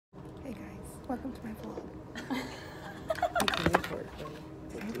Welcome to my vlog.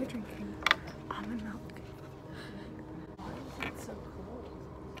 Today we're drinking almond milk. It's so cool.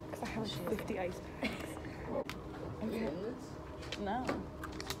 Because I have 50 ice packs. Are you in this? No.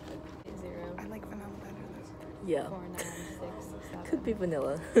 0. I like vanilla better though. Yeah. 4, 9, 6, 7. Could be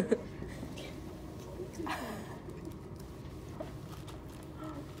vanilla.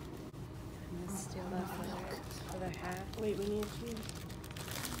 Steal that for their hat. Wait, we need to.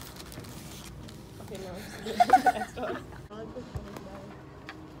 Okay, no, it's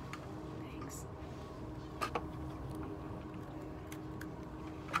Thanks.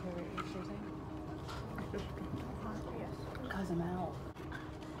 Cause I'm out.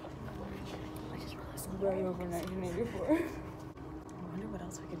 I just realized I'm very over 1984. I wonder what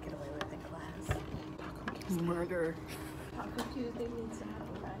else we could get away with in class. Murder. Taco Tuesday needs to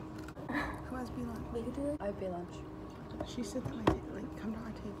happen, right? Who has B lunch? We could do it. I have B lunch. She sits at my table. Like, come to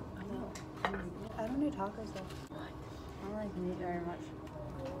our table. I know. I don't do tacos though. What? I don't like meat very much.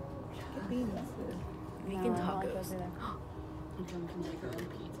 Get beans. Vegan No, I don't like tacos. those either. Everyone can make their own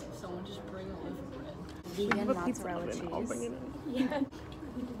pizza. Someone just bring a loaf of bread. Vegan Have a pizza mozzarella oven. I'll bring cheese. it in. Yeah.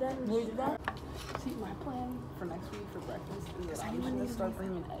 We did that. We did that. See, my plan for next week for breakfast is that I'm just gonna start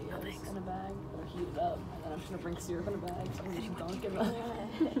bringing eggs in a bag or heat it up, and then I'm just gonna bring syrup in a bag so I can just dunk in them.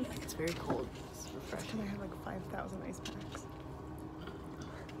 It's very cold. It's refreshing. And I have like 5,000 ice packs.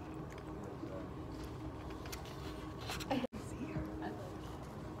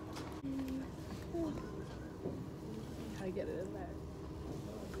 How to get it in there.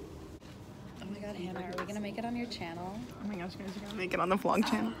 Oh my god, Hannah, are we gonna make it on your channel? Oh my gosh, guys, you're gonna make it on the vlog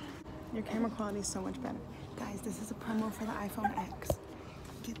channel. Your camera quality is so much better. Guys, this is a promo for the iPhone X.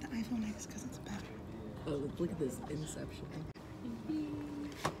 Get the iPhone X because it's better. Oh, look at this Inception.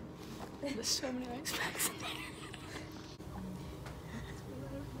 There's so many ice packs in there.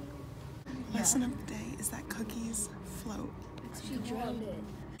 Lesson of the day is that cookies float. She drowned it.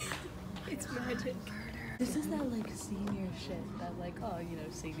 It's magic. This is that like senior shit that like, oh, you know,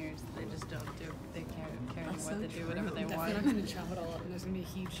 seniors, they just don't do, they can't care That's what so they do, whatever they Definitely not want. gonna chop it all up and there's gonna be a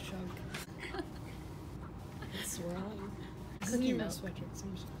huge chunk. It's swirling. Cookie milk sweatshirt. So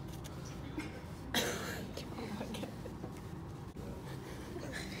much.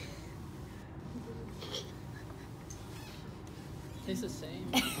 Tastes the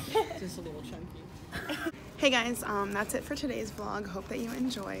same. Just a little chunky. Hey guys, that's it for today's vlog. Hope that you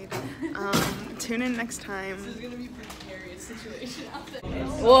enjoyed. Tune in next time. This is gonna be a precarious situation out there.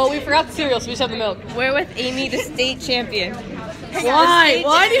 Well, we forgot the cereal, so we just have the milk. We're with Amy, the state champion. Why?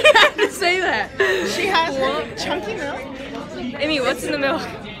 Why do you have to say that? She has her chunky milk. Amy, what's in the milk?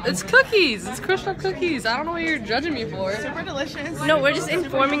 It's cookies. It's crushed up cookies. I don't know what you're judging me for. Super delicious. No, we're just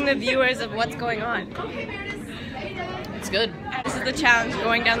informing the viewers of what's going on. It's good. This is the challenge,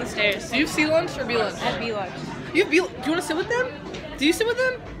 going down the stairs. Do you have C lunch or B lunch? At B lunch. You have B. Do you want to sit with them? Do you sit with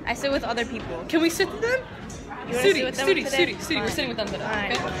them? I sit with other people. Can we sit with them? You wanna sit with them today? Sudi. We're sitting with them today.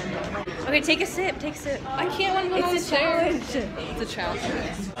 Alright. Okay? Okay, take a sip, take a sip. I can't when I'm It's a downstairs. challenge. It's a challenge.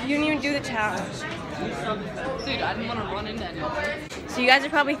 You didn't even do the challenge. Dude, I didn't want to run into anyone. So you guys are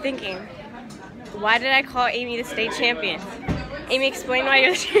probably thinking, why did I call Amy the state champion? Amy, explain why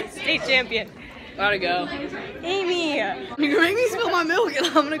you're the state champion. Gotta go. Amy! You're gonna make me spill my milk and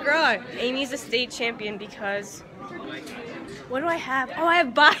I'm gonna cry. Amy's a state champion because... What do I have? Oh, I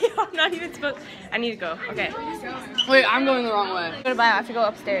have bio. I'm not even supposed... I need to go. Okay. Wait, I'm going the wrong way. Go to bio. I have to go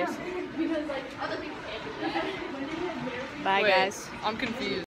upstairs. Bye, Wait, guys. I'm confused.